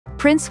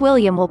Prince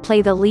William will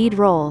play the lead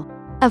role.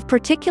 Of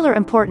particular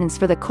importance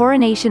for the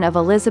coronation of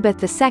Elizabeth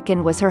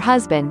II was her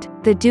husband,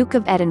 the Duke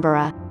of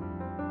Edinburgh.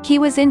 He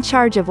was in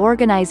charge of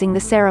organizing the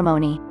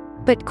ceremony.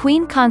 But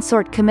Queen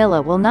Consort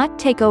Camilla will not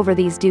take over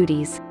these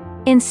duties.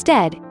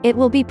 Instead, it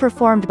will be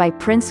performed by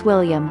Prince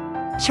William.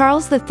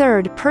 Charles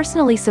III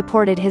personally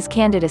supported his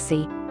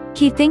candidacy.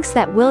 He thinks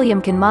that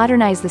William can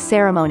modernize the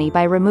ceremony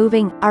by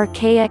removing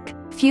archaic,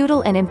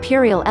 feudal and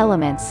imperial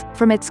elements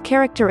from its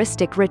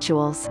characteristic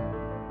rituals.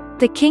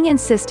 The king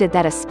insisted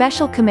that a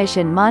special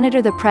commission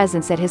monitor the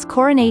presence at his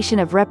coronation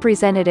of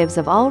representatives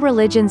of all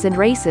religions and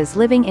races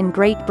living in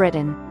Great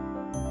Britain.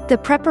 The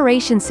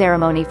preparation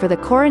ceremony for the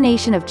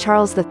coronation of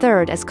Charles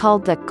III is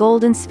called the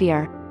Golden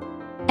Sphere.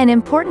 An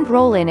important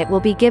role in it will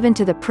be given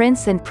to the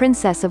Prince and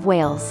Princess of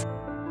Wales.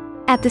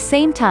 At the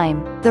same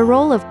time, the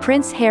role of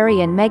Prince Harry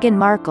and Meghan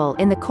Markle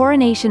in the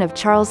coronation of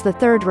Charles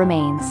III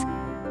remains.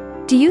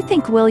 Do you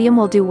think William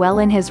will do well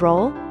in his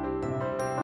role?